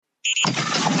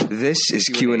This is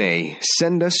QnA.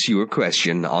 Send us your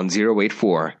question on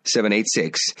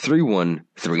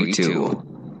 084-786-3132.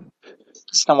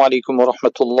 Assalamu alaikum wa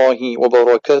rahmatullahi wa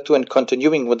barakatuh, and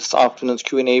continuing with this afternoon's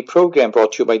Q&A program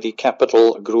brought to you by the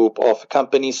Capital Group of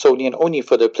Companies, solely and only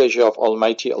for the pleasure of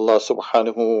Almighty Allah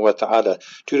subhanahu wa ta'ala.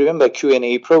 Do remember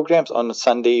Q&A programs on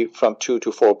Sunday from 2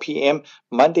 to 4 p.m.,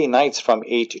 Monday nights from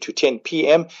 8 to 10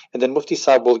 p.m., and then Mufti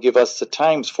Saab will give us the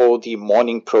times for the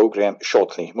morning program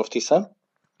shortly. Mufti Saab.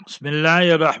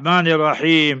 Bismillahir Rahmanir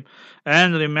Rahim.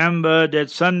 And remember that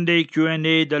Sunday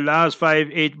Q&A, the last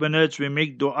 5-8 minutes, we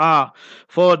make dua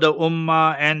for the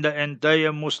Ummah and the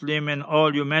entire Muslim and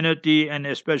all humanity, and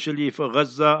especially for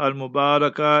Gaza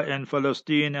al-Mubarakah and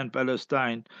Palestine and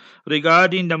Palestine.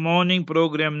 Regarding the morning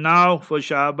program now, for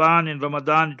Sha'ban and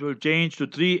Ramadan, it will change to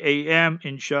 3 a.m.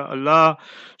 inshallah.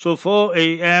 So 4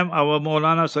 a.m. our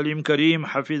Maulana Salim Kareem,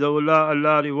 Hafidahullah,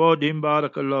 Allah reward him,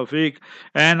 Barakallahu Fiqh,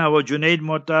 and our Junaid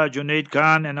Mota, Junaid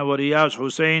Khan, and our Riyaz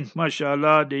Hussain,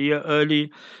 mashallah, the year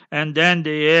early. And then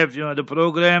they have the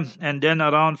program, and then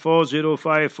around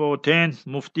 4:05, 4:10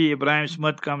 Mufti Ibrahim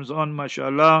Smith comes on,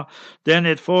 mashallah. Then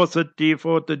at 4:30,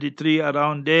 4:33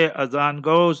 around there azan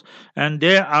goes, and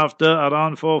thereafter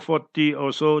around 4:40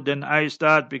 or so then I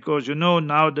start, because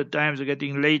now the times are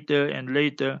getting later and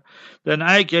later. Then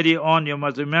I carry on. You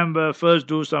must remember, first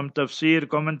do some tafsir,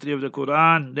 commentary of the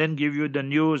Quran, then give you the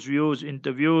news, views,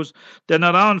 interviews. Then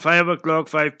around 5 o'clock,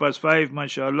 5:05,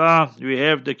 mashallah, we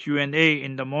have the Q&A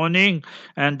in the morning,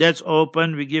 and that's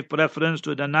open. We give preference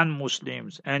to the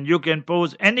non-Muslims, and you can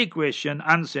pose any question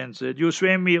uncensored. You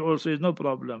sway me also, is no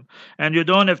problem, and you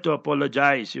don't have to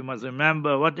apologize. You must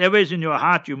remember, whatever is in your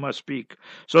heart you must speak.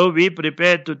 So be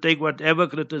prepared to take whatever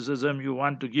criticism you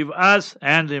want to give us,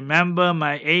 and remember,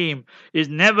 my aim is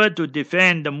never to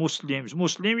defend the Muslims.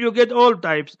 Muslim, you get all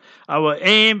types. Our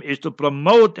aim is to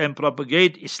promote and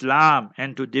propagate Islam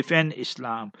and to defend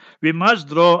Islam. We must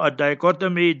draw a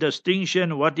dichotomy,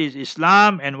 distinction, what is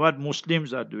Islam and what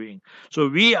Muslims are doing. So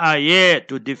we are here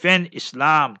to defend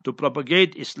Islam, to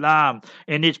propagate Islam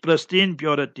in its pristine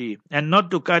purity, and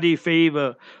not to curry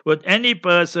favor with any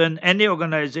person, any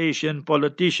organization,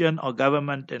 politician or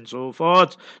government and so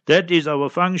forth. That is our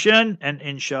function, and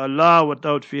inshallah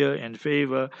without fear and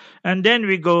favor. And then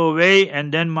we go away,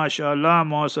 and then mashallah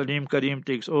Muhammad Salim Kareem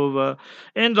takes over.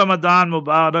 In Ramadan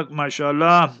Mubarak,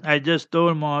 mashallah, I just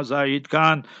told Muhammad Zahid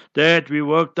Khan that we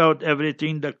worked out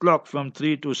everything, the clock from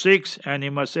 3 to 6, and he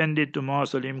must send it to Muhammad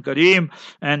Salim Kareem.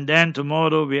 And then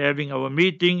tomorrow we're having our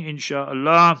meeting,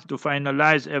 inshallah, to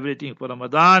finalize everything for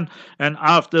Ramadan. And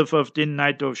after 15th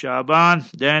night of Sha'ban,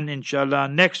 then inshallah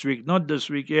next week, not this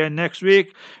week here, next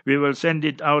week, we will send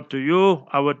it out to you,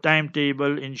 our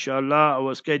timetable, inshallah,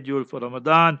 our schedule for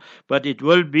Ramadan. But it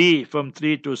will be from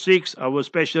 3 to 6. Our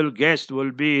special guest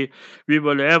will be, we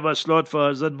will have a slot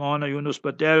for Hazrat Maulana Yunus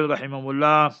Patel,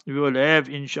 rahimahullah. We will have,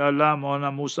 inshallah,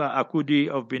 Maulana Musa Akudi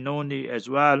of Binoni as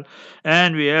well.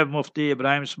 And we have Mufti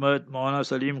Ibrahim Smith, Maulana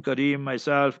Salim Kareem,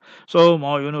 myself. So,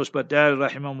 Maulana Yunus Patel,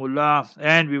 rahimahullah.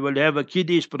 And we will have a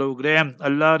kiddies program.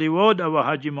 Allah reward our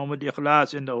Haji Muhammad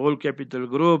Ikhlas and the whole Capital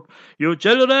Group. You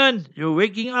children, you're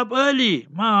waking up early.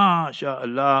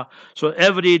 MashaAllah. So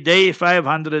every day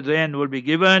 500 rand will be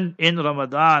given in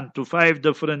Ramadan to 5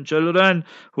 different children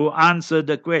who answer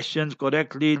the questions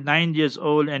correctly, 9 years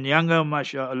old and younger,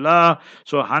 mashallah.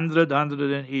 So 100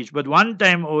 in each. But one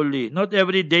time only. Not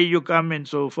every day you come and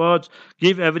so forth.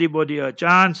 Give everybody a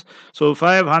chance. So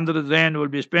 500 rand will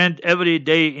be spent every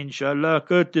day, inshallah,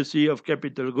 courtesy of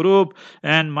Capital Group.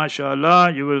 And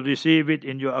mashallah, you will receive it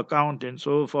in your account and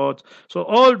so forth. So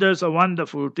all those are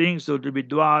wonderful things. So there will be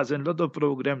du'as and lot of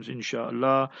programs,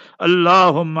 inshallah.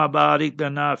 Allahumma barik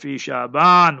lana fi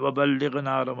Sha'ban wa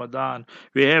ballighna Ramadan.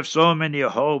 We have so many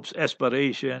hopes,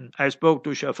 aspirations. I spoke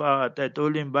to Shafa'at. I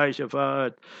told him by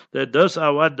Shafa'at that those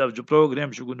are what the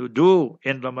programs you're going to do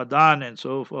in Ramadan and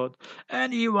so forth.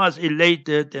 And he was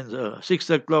elated. And 6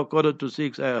 o'clock,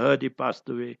 5:45, I heard he passed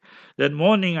away. That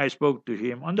morning I spoke to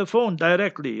him on the phone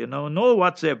directly, no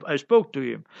WhatsApp. I spoke to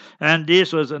him. And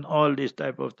this was and all these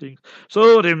type of things.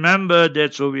 So remember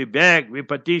that. So we beg, we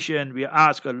petition, we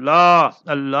ask Allah,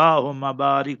 Allahumma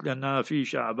barik lana fi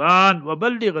Sha'ban wa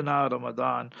ballighna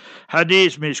Ramadan.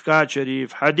 Hadith Mishkat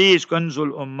Sharif, Hadith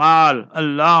Kanzul Ummal.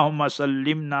 Allahumma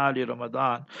sallimna li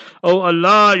Ramadan. Oh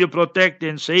Allah, you protect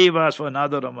and save us for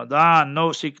another Ramadan.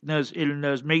 No sickness,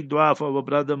 illness. Make dua for our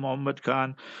brother Muhammad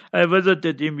Khan. I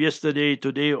visited him yesterday,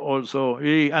 today also.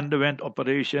 He underwent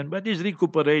operation, but he's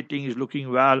recuperating, he's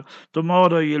looking well.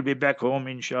 Tomorrow he'll be back home,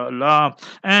 inshallah.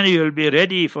 And he will be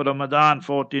ready for Ramadan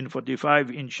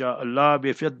 1445, inshallah.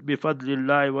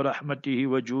 Bifadlillahi wa rahmatihi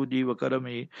wa judi wa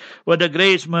karamihi. With the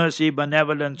grace, mercy,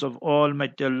 benevolence of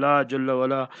Almighty Allah Jalla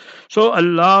wala. So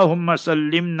Allahumma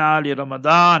sallimna li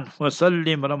Ramadan wa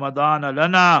sallim Ramadan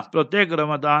lana. Protect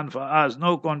Ramadan for us,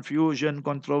 no confusion,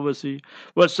 controversy.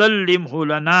 Wa sallimhu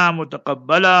lana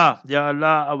mutaqabbala. Ya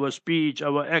Allah, our speech,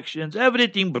 our actions,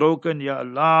 everything broken, Ya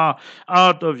Allah,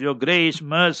 out of your grace,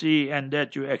 mercy, and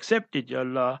that you accept it, Ya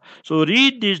Allah. So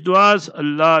read these du'as.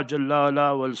 Allah Jalla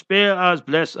wala will spare us,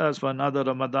 bless us for another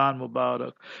Ramadan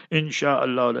Mubarak.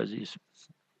 Insha'Allah Aziz.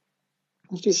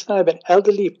 Mufti Sahib, an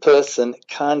elderly person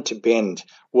can't bend.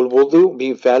 Will wudu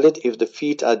be valid if the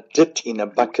feet are dipped in a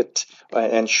bucket,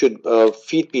 and should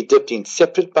feet be dipped in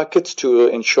separate buckets to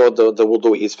ensure the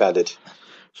wudu is valid?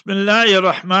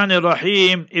 Bismillahir Rahmanir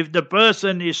Rahim. If the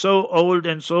person is so old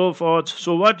and so forth,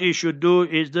 so what he should do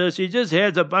is this: he just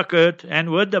has a bucket,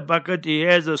 and with the bucket he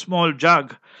has a small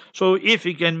jug. So if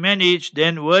he can manage,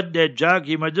 then with that jug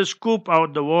he must just scoop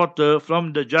out the water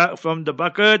from the jug, from the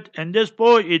bucket, and just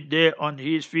pour it there on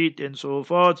his feet and so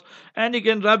forth, and he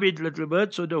can rub it a little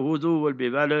bit so the wudu will be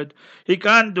valid. He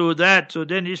can't do that, so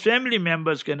then his family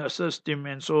members can assist him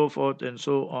and so forth and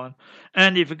so on.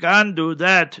 And if he can't do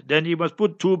that, then he must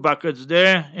put two buckets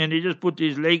there, and he just put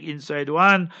his leg inside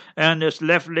one and his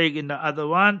left leg in the other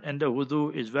one, and the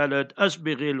wudu is valid.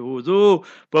 Asbighil wudu,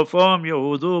 perform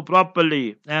your wudu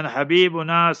properly. And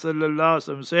Habibuna sallallahu alaihi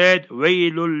wasallam said,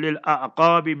 Waylul lil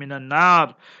aqabi minan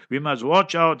nar. We must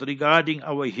watch out regarding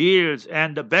our heels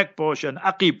and the back portion.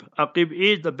 Aqib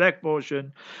is the back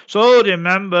portion. So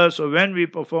remember, so when we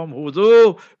perform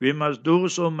wudu, we must do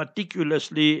so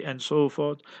meticulously and so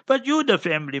forth. But you, the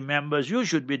family members, you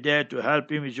should be there to help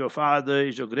him. Is your father,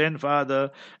 is your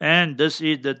grandfather, and this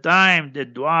is the time, the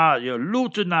dua, your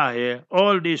lutna here.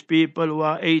 All these people who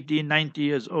are 80, 90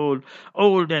 years old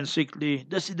and sickly,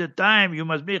 this is the time you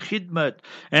must make khidmat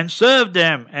and serve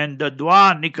them. And the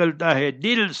dua nikalta hai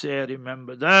dil se,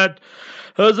 remember that.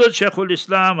 Hazrat Shaykhul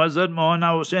Islam, Hazrat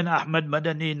Maulana Hussain Ahmad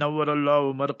Madani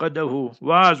Nawwarallahu Marqadahu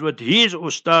was with his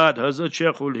Ustad, Hazrat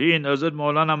Shaykhul Hind, Hazrat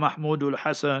Maulana Mahmudul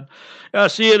Hasan,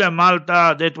 Asir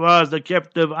Malta, that was the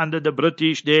captive under the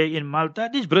British there in Malta.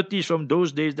 These British from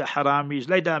those days, the Haramis,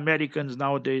 like the Americans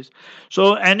nowadays.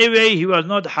 So anyway, he was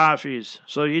not Hafiz.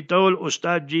 So he told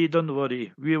Ustad Ji, don't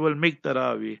worry, we will make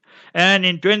Tarawih. And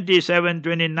in 27,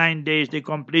 29 days, they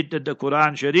completed the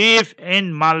Quran Sharif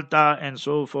in Malta and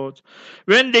so forth.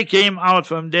 When they came out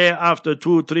from there after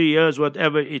 2-3 years,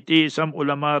 whatever it is, some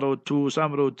ulama wrote 2,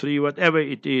 some wrote 3, whatever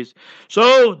it is.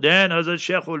 So then Hazrat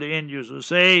Shaykhul Hind used to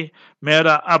say,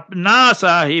 Mera apna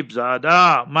sahib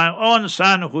zada, my own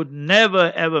son would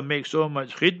never ever make so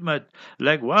much khidmat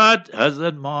like what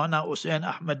Hazrat Maulana Hussain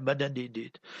Ahmad Madani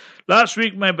did. Last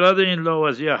week my brother-in-law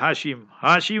was here, Hashim.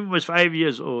 Hashim was 5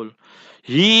 years old.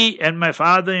 He and my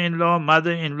father-in-law,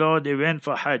 mother-in-law, they went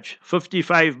for Hajj,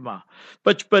 55 ma.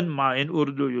 55 ma in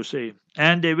Urdu you say.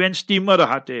 And they went steamer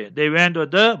hate. They went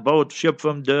with the boat ship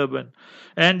from Durban.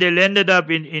 And they landed up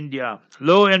in India.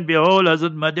 Lo and behold,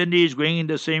 Hazrat Madani is going in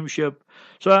the same ship.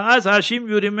 So I asked Hashim,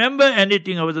 you remember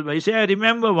anything of it? He said, I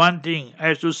remember one thing. I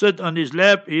used to sit on his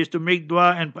lap, he used to make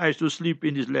dua, and I used to sleep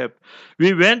in his lap.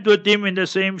 We went with him in the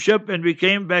same ship, and we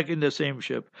came back in the same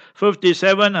ship.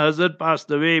 57, Hazrat passed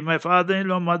away. My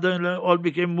father-in-law, mother-in-law all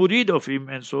became murid of him,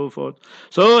 and so forth.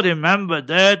 So remember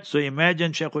that. So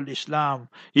imagine Shaykhul Islam.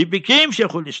 He became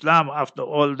Shaykhul Islam after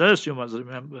all this, you must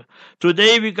remember.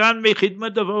 Today we can't make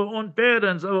khidmat of our own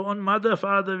parents, our own mother,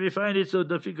 father. We find it so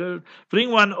difficult. Bring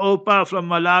one opa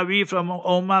from Malawi, from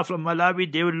Oma, from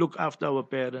Malawi, they will look after our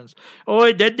parents.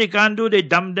 Oh, that they can't do, they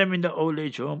dump them in the old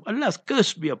age home. Allah's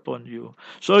curse be upon you.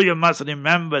 So you must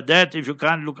remember that if you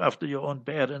can't look after your own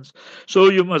parents. So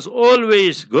you must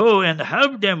always go and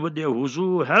help them with their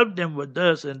wuzu, help them with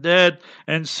this and that,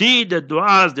 and see the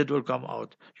du'as that will come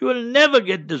out. You will never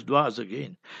get these du'as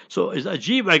again. So it's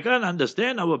ajib, I can't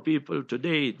understand our people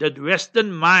today, that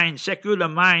Western mind, secular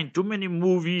mind, too many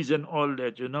movies and all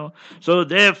that, you know. So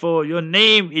therefore, your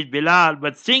name is Bilal,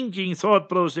 but thinking, thought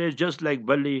process just like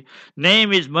Bali.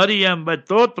 Name is Maryam, but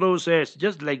thought process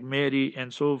just like Mary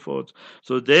and so forth.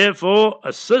 So therefore,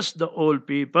 assist the old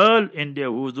people in their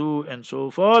wudu and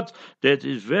so forth. That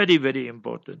is very, very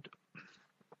important.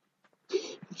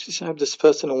 Sahib, this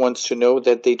person wants to know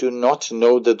that they do not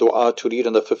know the dua to read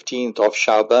on the 15th of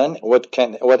Shaban. What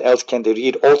else can they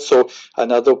read? Also,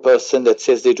 another person that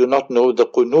says they do not know the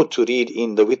qunut to read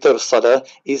in the witr salah.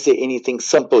 Is there anything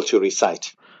simple to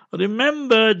recite?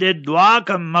 Remember that dua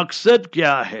ka maqsad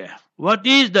kya hai? What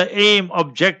is the aim,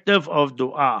 objective of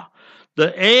dua?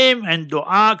 The aim and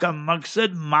dua ka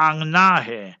maqsad mangna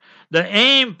hai. The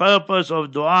aim, purpose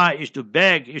of dua is to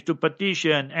beg, is to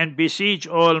petition and beseech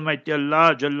Almighty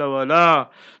Allah Jalla wala.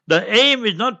 The aim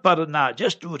is not parna,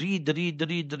 just to read.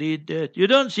 You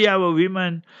don't see our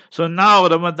women. So now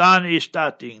Ramadan is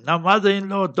starting. Now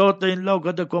mother-in-law, daughter-in-law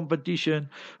got a competition.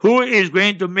 Who is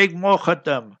going to make more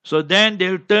khatam? So then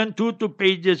they'll turn 2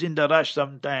 pages in the rush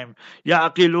sometime. Ya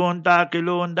aqilun,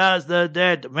 taqilun, das,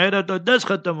 that. Mera to 10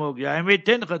 khatam ho gaya. I made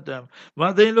 10 khatam.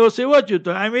 Mother-in-law say, what you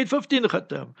thought? I made 15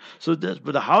 khatam. So that's,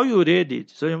 but how you read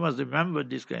it? So you must remember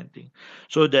this kind of thing.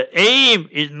 So the aim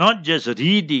is not just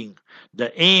reading.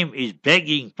 The aim is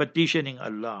begging, petitioning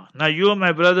Allah. Now you,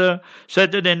 my brother,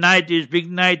 Saturday night is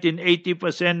big night in 80%,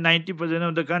 90%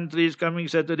 of the country is coming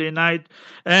Saturday night.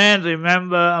 And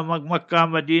remember, Makkah,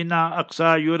 Medina,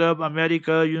 Aqsa, Europe,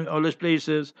 America, all these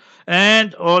places.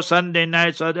 And or Sunday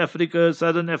night, South Africa,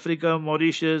 Southern Africa,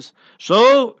 Mauritius.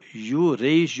 So you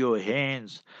raise your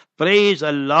hands. Praise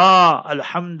Allah,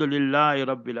 Alhamdulillah,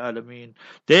 Rabbil Alameen.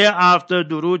 Thereafter,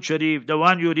 Durood Sharif, the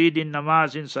one you read in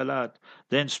namaz, in salat.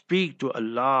 Then speak to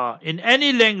Allah in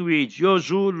any language, your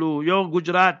Zulu, your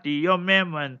Gujarati, your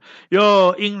Memon,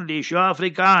 your English, your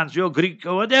Afrikaans, your Greek,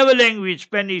 or whatever language,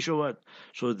 Spanish or what.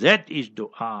 So that is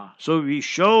dua. So we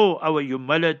show our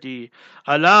humility.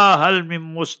 Allah hal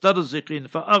min mustarziqin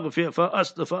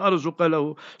fa'arzuq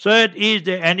lahu. So it is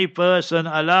there any person,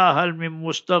 Allah hal min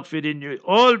mustaghfirin.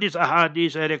 All these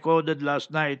ahadith I recorded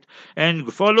last night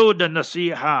and follow the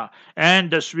nasiha and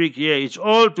this week here. It's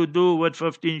all to do with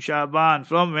 15 Shaban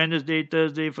from Wednesday,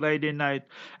 Thursday, Friday night.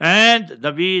 And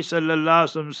Nabi Sallallahu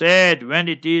Alaihi Wasallam said, when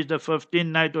it is the 15th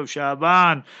night of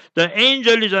Shaban, the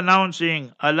angel is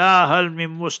announcing, Allah hal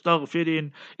min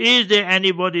mustaghfirin. Is there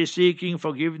anybody seeking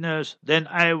forgiveness? Then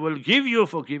I will give you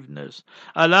forgiveness.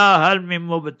 Allah hal min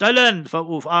mubtalan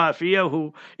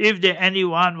fa'ufafiyahu. If there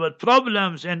anyone with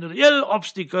problems and real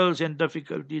obstacles and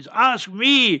difficulties, ask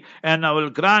me and I will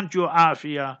grant you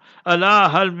afiyah. Allah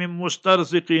hal min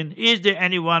mustarziqin. Is there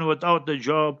anyone without a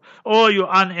job, or you're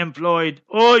unemployed,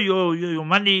 or your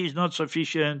money is not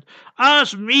sufficient?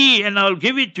 Ask me and I'll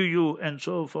give it to you, and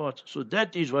so forth. So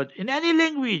that is what, in any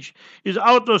language, is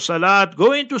out of salat,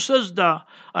 go into sajda.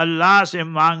 Allah se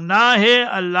mangna hai,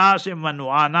 Allah se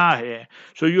manwana hai.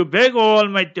 So you beg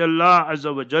Almighty Allah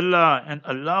Azza wa Jalla, and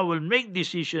Allah will make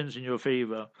decisions in your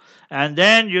favor. And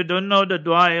then you don't know the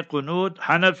dua qunut.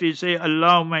 Hanafi say,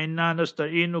 Allahumma inna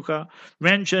nasta'inuka,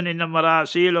 mentioned in the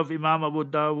Marasil of Imam Abu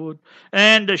Dawud.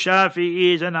 And the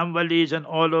Shafi'is and Hanbalis and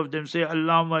all of them say,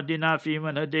 Allahumma dina fi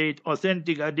man hadait,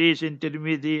 authentic hadith in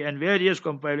Tirmidhi and various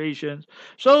compilations.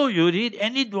 So you read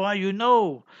any dua you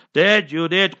know. That you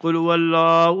read, Qul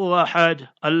huwallahu ahad,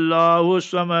 Allahu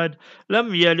samad,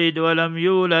 lam yalid wa lam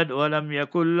yulad wa lam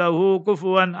yakul lahu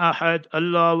kufuwan ahad.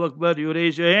 Allahu Akbar. You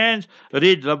raise your hands.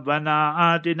 Read Rabbana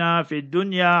atina fid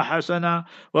dunya hasana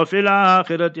wa fil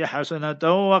akhirati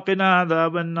hasanatan wa qina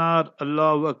adhaban nar.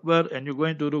 Allahu Akbar. And you're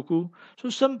going to ruku. So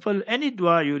simple. Any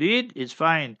dua you read is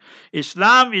fine.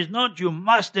 Islam is not you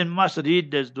must and must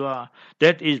read this dua.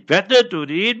 That is better to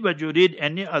read, but you read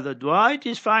any other dua, it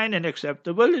is fine and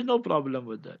acceptable. There's no problem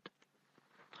with that.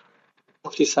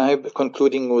 Mufti Sahib,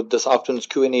 concluding with this afternoon's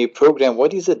Q&A program,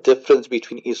 what is the difference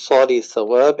between Isali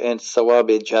Sawab and Sawab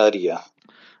Jariyah?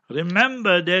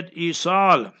 Remember that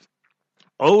Isal,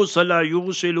 Awsala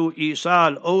yusilu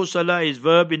isal. Awsala is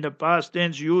verb in the past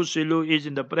tense, yusilu is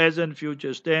in the present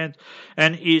future tense,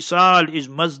 and isal is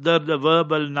masdar, the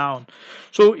verbal noun.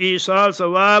 So isal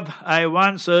sawab, I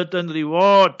want certain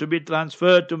reward to be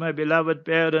transferred to my beloved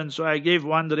parents. So I gave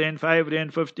 1 rand, 5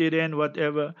 rand, 50 rand,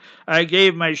 whatever. I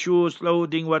gave my shoes,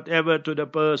 clothing, whatever to the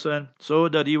person. So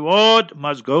the reward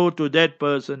must go to that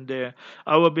person there.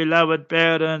 Our beloved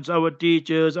parents, our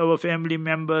teachers, our family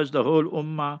members, the whole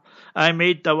ummah. I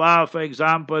made tawaf, for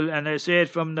example, and I said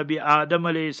from Nabi Adam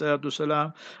alayhi salatu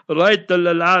salam, right till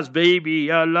the last baby,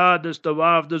 Ya Allah, this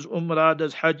tawaf, this umrah,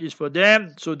 this hajj is for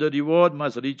them, so the reward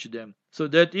must reach them. So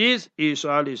that is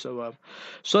Isali Sawab.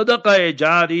 Sadaqah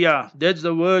Jariyah, that's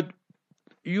the word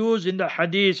used in the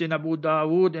hadith in Abu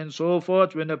Dawood and so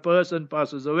forth, when a person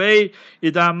passes away,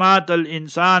 إِذَا مَاتَ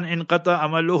الْإِنسَانِ إِنْقَطَعَ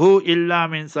عَمَلُهُ إِلَّا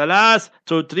مِنْ ثَلَاثٍ.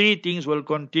 So three things will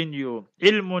continue.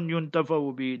 إِلْمٌ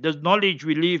يُنْتَفَعُ بِهِ, the knowledge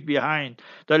we leave behind,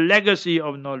 the legacy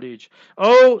of knowledge.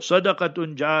 Oh,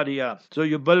 sadaqatun jariyah. So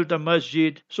you built a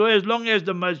masjid. So as long as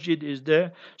the masjid is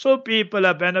there, so people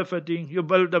are benefiting. You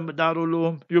built a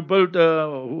darul, you built a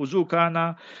wuzu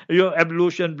khana, your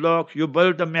ablution block, you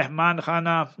built a mehman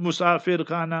khana, musafir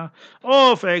khana,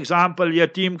 or for example,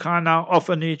 yatim khana,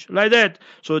 orphanage, like that.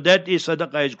 So that is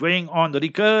sadaqah, is going on,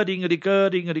 recurring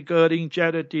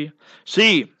charity.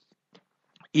 See,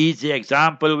 easy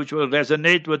example which will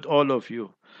resonate with all of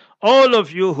you. All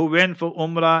of you who went for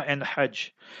Umrah and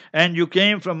Hajj, and you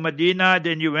came from Medina,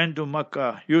 then you went to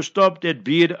Makkah. You stopped at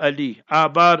Bir Ali,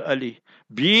 Abar Ali.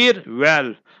 Bir,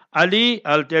 well. Ali,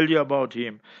 I'll tell you about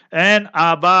him. And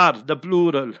Abar, the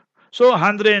plural. So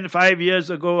 105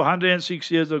 years ago, 106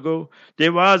 years ago,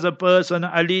 there was a person,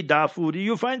 Ali Dafuri.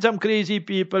 You find some crazy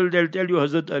people, they'll tell you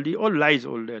Hazrat Ali, all lies,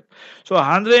 all that. So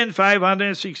 105,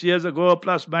 106 years ago,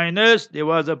 plus minus, there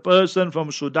was a person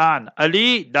from Sudan,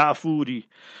 Ali Dafuri.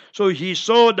 So he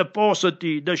saw the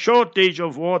paucity, the shortage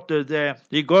of water there.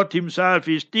 He got himself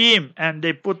his team and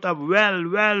they put up well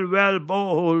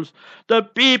boreholes. The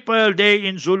people there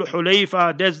in Zul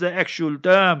Hulayfa, that's the actual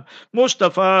term,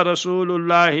 Mustafa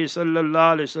Rasulullah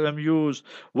sallallahu alaihi wasallam used.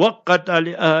 Waqqat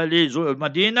ali ahli Zul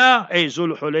Madina, ay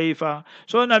Zul Hulayfa.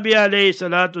 So Nabi alayhi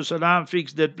salatu salam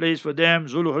fixed that place for them.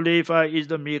 Zul Hulayfa is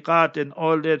the miqat and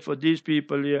all that for these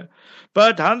people here.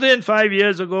 But 105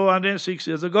 years ago, 106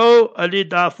 years ago, Ali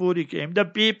Dafuri came. The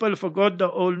people forgot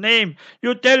the old name.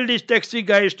 You tell these taxi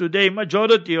guys today,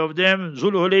 majority of them,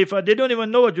 Zul Hulayfa, they don't even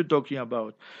know what you're talking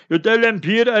about. You tell them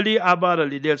Bir Ali, Abar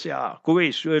Ali, they'll say,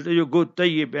 Kuwait, you're good,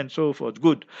 Tayyib, and so forth.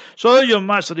 Good. So you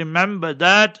must remember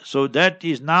that. So that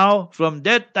is now, from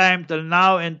that time till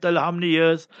now, until how many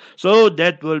years? So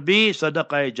that will be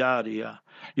Sadaqah Jariyah.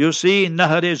 You see,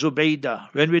 Nahar Zubaydah,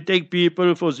 when we take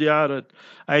people for ziyarat,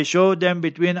 I show them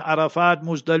between Arafat,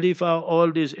 Muzdalifah,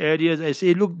 all these areas. I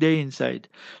say, look there inside.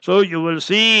 So you will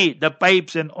see the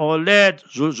pipes and all that.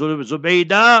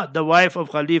 Zubaydah, the wife of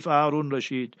Khalifa Harun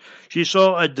Rashid, she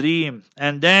saw a dream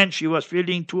and then she was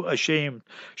feeling too ashamed.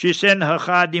 She sent her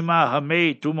khadima, her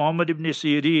maid, to Muhammad ibn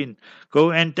Sirin.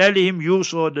 Go and tell him you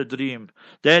saw the dream,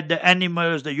 that the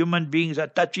animals, the human beings are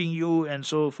touching you and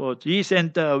so forth. He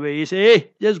sent her away. He said,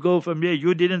 hey, just go from here.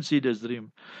 You didn't see this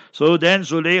dream. So then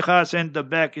Zulaykha sent her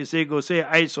back. He said, go say,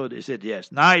 I saw this. He said,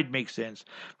 yes. Now it makes sense.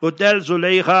 Go tell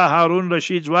Zulaykha, Harun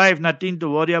Rashid's wife, nothing to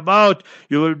worry about.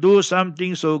 You will do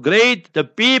something so great. The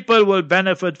people will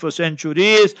benefit for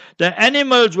centuries. The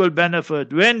animals will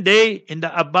benefit when they in the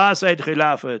Abbasid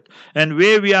Khilafat. And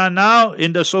where we are now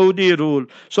in the Saudi rule.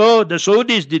 So the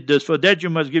Saudis did this. For that you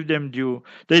must give them due.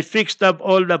 They fixed up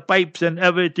all the pipes and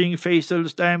everything.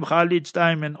 Faisal's time, Khalid's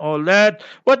time and all that.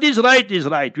 What is right is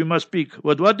right. We must speak.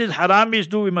 But what is haramis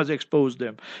do, we must expose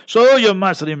them. So you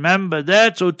must remember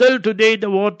that. So till today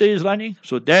the water is running.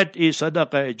 So that is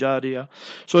Sadaqah Jariyah.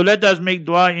 So let us make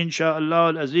dua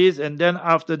insha'Allah al-Aziz. And then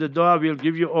after the dua we'll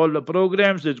give you all the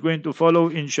programs that's going to follow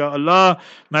insha'Allah.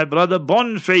 My brother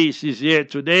Boniface is here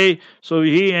today. So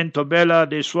he and Tobela,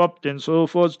 they swapped and so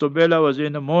forth. Tobela was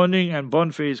in the morning and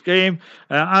Boniface came.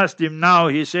 I asked him now.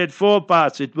 He said 4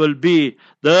 parts it will be.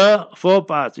 The 4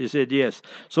 parts. He said yes.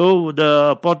 So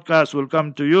the podcast will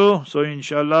come to you. So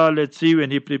inshallah, let's see when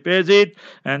he prepares it.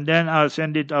 And then I'll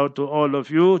send it out to all of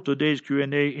you. Today's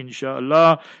Q&A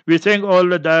inshallah. We thank all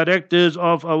the directors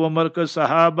of our Markaz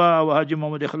Sahaba, our Haji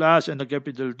Muhammad Ikhlas and the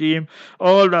capital team.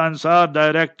 All the Ansar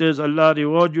directors, Allah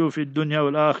reward you fi dunya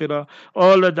wal akhirah.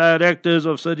 All the directors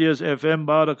of Sirius FM,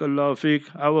 Barakallahu Fiqh.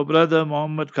 Our brother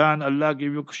Muhammad Khan, Allah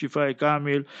give you Shifa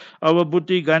Kamil. Our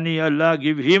Bhuti Ghani, Allah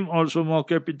give him also more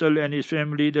capital and his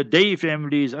family. The Day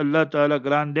families, Allah Ta'ala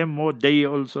grant them more Day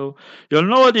also. You'll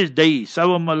know what is Day,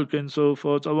 Sawa Malk and so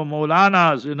forth. Our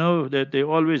Maulanas, you know, that they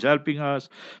always helping us.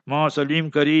 Maulana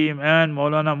Salim Kareem and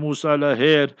Maulana Musa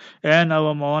Lahir and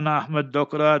our Maulana Ahmad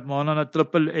Dokrat, Maulana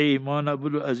Triple A, Maulana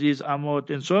Abdul Aziz Amot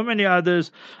and so many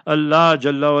others. Allah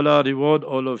Jalla wala reward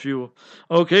all of you.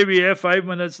 Okay, we have 5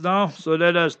 minutes now. So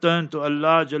let us turn to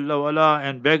Allah Jalla wala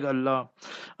and beg Allah.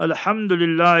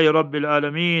 Alhamdulillah Rabbil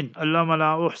Alameen. Allahumma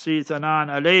la uhsi thanaan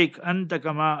alayk anta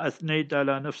kama athnayta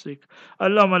ala nafsik.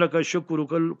 Allahumma laka shukru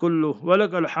kulluhu كله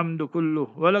ولك الحمد كله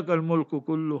ولك الملك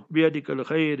كله بيدك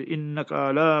الخير إنك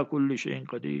على كل شيء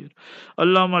قدير.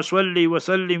 اللهم صل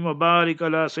وسلم وبارك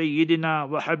على سيدنا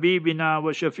وحبيبنا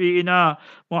وشفيعنا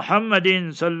محمد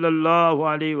صلى الله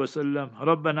عليه وسلم.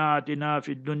 ربنا آتنا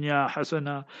في الدنيا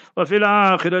حسنة وفي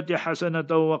الآخرة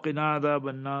حسنة وقنا عذاب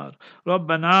النار.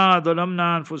 ربنا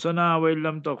ظلمنا أنفسنا وإن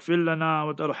لم تغفر لنا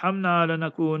وترحمنا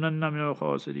لنكونن من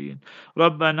الخاسرين.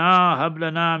 ربنا هب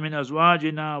لنا من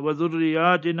أزواجنا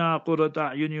وذرياتنا قرة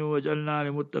أعين واجعلنا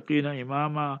للمتقين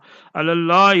إماما. على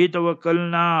الله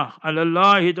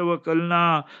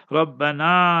توكلنا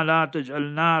ربنا لا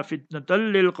تجعلنا فتنة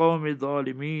للقوم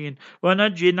الظالمين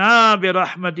ونجنا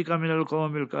برحمتك من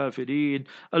القوم الكافرين.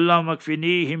 اللهم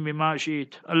اكفنيهم بما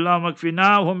شئت اللهم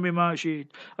اكفناهم بما شئت.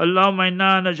 اللهم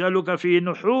إنا نجعلك في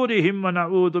نحورهم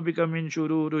ونعوذ بك من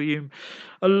شرورهم.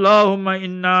 اللهم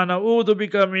إنا نعوذ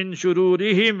بك من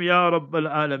شرورهم يا رب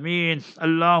العالمين.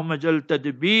 اللهم اجعل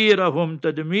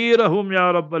تدميرهم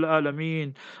يا رب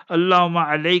العالمين. اللهم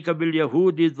عليك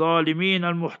باليهود الظالمين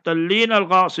المحتلين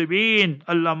الغاصبين.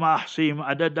 اللهم احصهم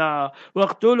عددا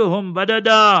واقتلهم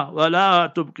بددا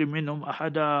ولا تبق منهم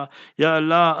أحدا. या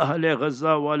अल्लाह अहले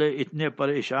गज़ा वाले इतने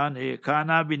परेशान है,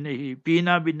 खाना भी नहीं,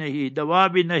 पीना भी नहीं, दवा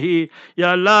भी नहीं.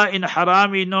 या अल्लाह इन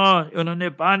हरामीनों उन्होंने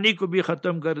पानी को भी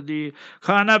ख़त्म कर दी,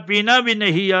 खाना पीना भी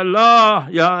नहीं. या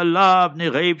अल्लाह अपने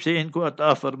गैब से इनको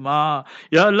अता फरमा.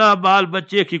 या अल्लाह बाल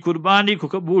बच्चे की कुर्बानी को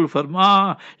कबूल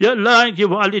फरमा. या अल्लाह इनके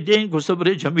वालिदैन को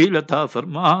सब्र जमील अता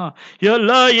फरमा. या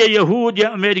अल्लाह ये यहूद या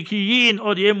अमेरिकीन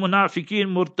और ये मुनाफिकीन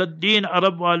मुर्तद्दीन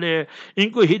अरब वाले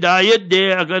इनको हिदायत दे.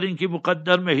 अगर इनकी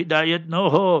मुकद्दर में हिदायत न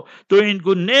हो तो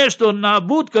इनको नेस्त और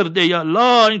नाबूद कर दे. या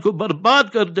अल्लाह इनको बर्बाद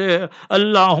कर दे.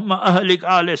 अल्लाहुम्मा अहलिक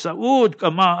आले सऊद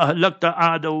कमा अहलकत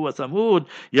आद व समूद.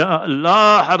 या अल्लाह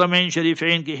हरमैन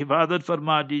शरीफैन की हिफाजत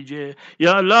फरमा दीजिए.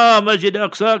 या अल्लाह मस्जिद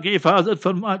अक्सा की हिफाजत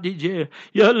फरमा दीजिए.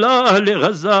 या अल्लाह अहले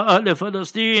गज़ा, अहले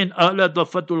फ़लस्तीन, अहले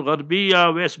दफ़्फ़तुल ग़रबिया,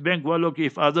 वेस्ट बैंक वालों की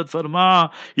हिफाजत फरमा.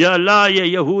 या अल्लाह ये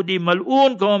यहूदी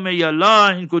मलऊन कौम है, या अल्लाह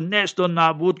इनको नेस्त और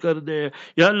नाबूद कर दे.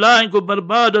 या अल्लाह इनको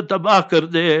बर्बाद और तबाह कर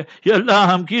दे. या अल्लाह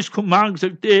हम किसको मांग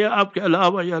सकते हैं आपके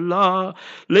अलावा. या अल्लाह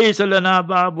लैसा लना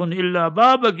बाबुन इल्ला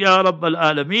बाबक या रब्बल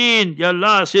आलमीन. या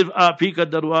अल्लाह सिर्फ आप ही का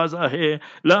दरवाजा है.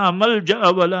 ला मलजा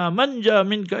वला मंजा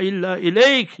मिनका इल्ला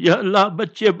इलैक. या अल्लाह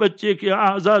बच्चे के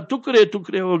आज़ा टुकड़े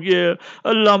टुकड़े हो गए.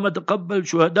 अल्लाहुम्मा तक़ब्बल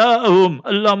शुहदाअहुम,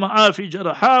 अल्लाहुम्मा आफ़ि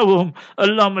जरहाहुम,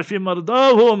 अल्लाहुम्मा फ़ी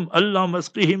मरदाहुम, अल्लाहुम्मा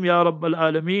अस्क़िहिम या रब्बल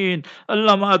आलमीन.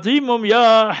 अल्लाहुम्मा अज़ीमुम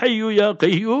या हय्यु या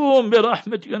क़य्यूम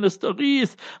बिरहमतिका नस्तग़ीथ.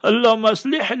 अल्लाहुम्मा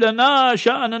अस्लिह लना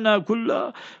शाअनना कुल्ला.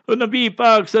 नबी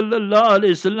पाक सल्लल्लाहु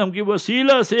अलैहि वसल्लम की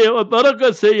वसीला से और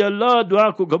बरकत से या अल्लाह दुआ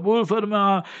को कबूल फरमा.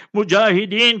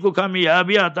 मुजाहिदीन को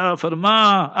कामयाबी अता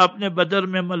फरमा. आपने बदर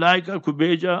में मलाइका को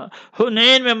भेजा,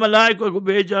 हुनैन में मलाइका को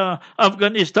भेजा,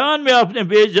 अफगानिस्तान में आपने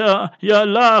भेजा. या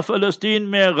अल्लाह फ़लस्तीन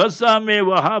में, गज़ा में,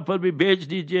 वहाँ पर भी भेज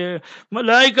दीजिए.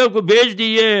 मलाइका को भेज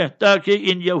दिए ताकि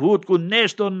इन यहूद को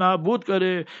नेस्त और नाबूद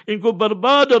करे, इनको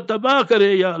बर्बाद और तबाह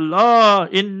करे. या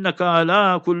अल्लाह इन्नका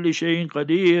अला कुल्ली शैइन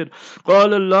क़दीर.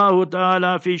 क़ाल अल्लाहु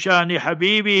तआला फ़ी शान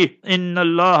हबीबी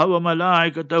इन्नल्लाह व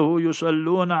मलाइकतहु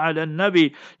युसल्लूना अलन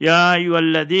नबी या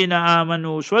अय्युहल्लज़ीना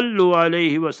आमनू सल्लु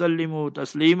अलैहि व सल्लिमू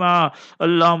तस्लीमा.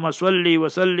 अल्लाहुम्मा सल्लि व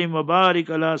सल्लिम व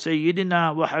बारिक अला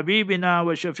सय्यिदिना व हबीबिना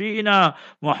व शफीइना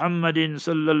मुहम्मदिन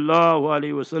सल्लल्लाहु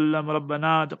अलैहि वसल्लम.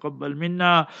 रब्बना तक़ब्बल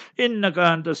मिन्ना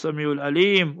इन्नका अंतस समीउल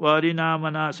अलीम व अरिना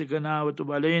मनासिकना व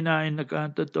तुब अलैना इन्नका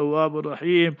अंतत तव्वाबुर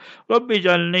रहीम. रब्बि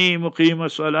जअलनी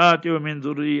मुक़ीमस सलाति व मिन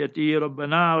ज़ुर्रिय्यती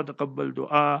रब्बना व तक़ब्बल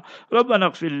दुआ. रब्बना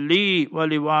इग़फ़िर ली व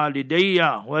लिवालिदैया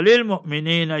व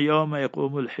लिलमुअ्मिनीना यौम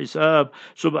यक़ूमुल हिसाब.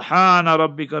 सुब्हाना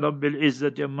रब्बिका रब्बिल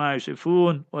इज़्ज़ति अम्मा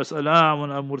यसिफ़ून व सलामुन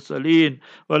अलल मुरसलीन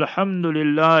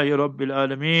वल्हम्दुलिल्लाहि रब्बिल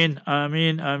आलमीन.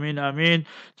 आमीन आमीन आमीन.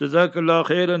 Jazakallah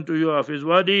khairan to you, Hafiz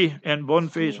Wadi, and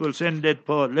Boniface will send that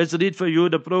part. Let's read for you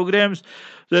the programs.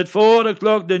 At 4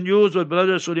 o'clock, the news with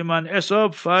Brother Suleiman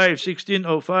Esop,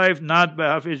 5:16:05, not by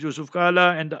Hafiz Yusuf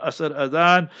Kala, and the Asr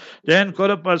Adhan. Then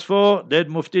 4:15, that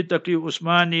Mufti Taqi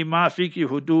Usmani Maafi ki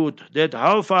Hudud, that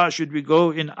how far should we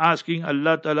go in asking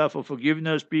Allah Ta'ala for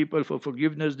forgiveness, people for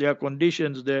forgiveness, their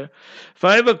conditions there.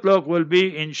 5 o'clock will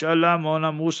be, inshallah,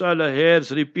 Mona Musa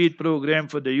Laher's repeat program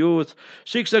for the youth.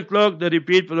 6 o'clock, the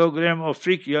repeat program of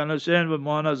fiqh, you understand, with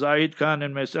Mona Zahid Khan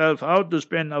and myself, how to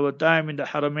spend our time in the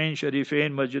Haramain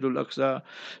Sharifain, Masjidul Aqsa.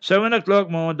 7 o'clock,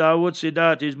 Muhammad Dawood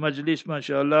Sidat, his majlis,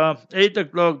 mashallah. 8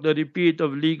 o'clock, the repeat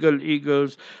of Legal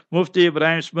Eagles, Mufti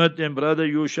Ibrahim Smith and Brother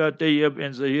Yusha Tayyib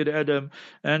and Zahir Adam.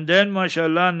 And then,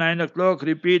 mashallah, 9 o'clock,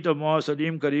 repeat of Muhammad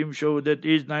Salim Karim show, that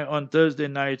is on Thursday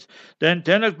nights. Then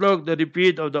 10 o'clock, the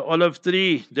repeat of the Olive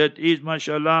Tree, that is,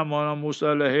 mashallah, Muhammad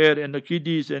Musa Laher and the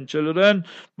kiddies and children. children.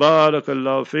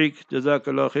 Barakallahu fiqh.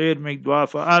 Jazakallah khair. Make dua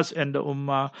for us and the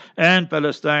Ummah and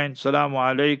Palestine. Assalamu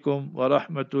alaikum wa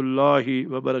rahmatullahi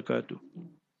wa barakatuh.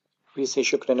 We say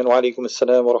shukran and wa alaikum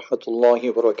assalam wa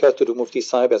rahmatullahi wa barakatuh to Mufti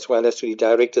Sahib as well as to the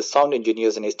directors, sound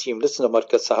engineers and his team. Listen to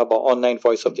Markaz Sahaba online,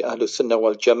 voice of the Ahlus Sunnah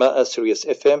wal Jama'ah, Sirius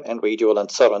FM and Radio Al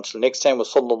Ansar. Until next time, wa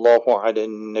sallallahu ala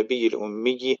nabiyil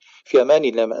ummiyi fi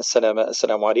amanillah.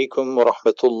 Assalamu alaikum wa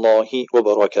rahmatullahi wa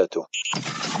barakatuh.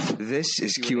 This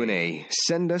is QnA.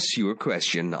 Send us your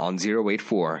question on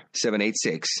 084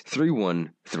 786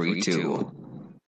 3132.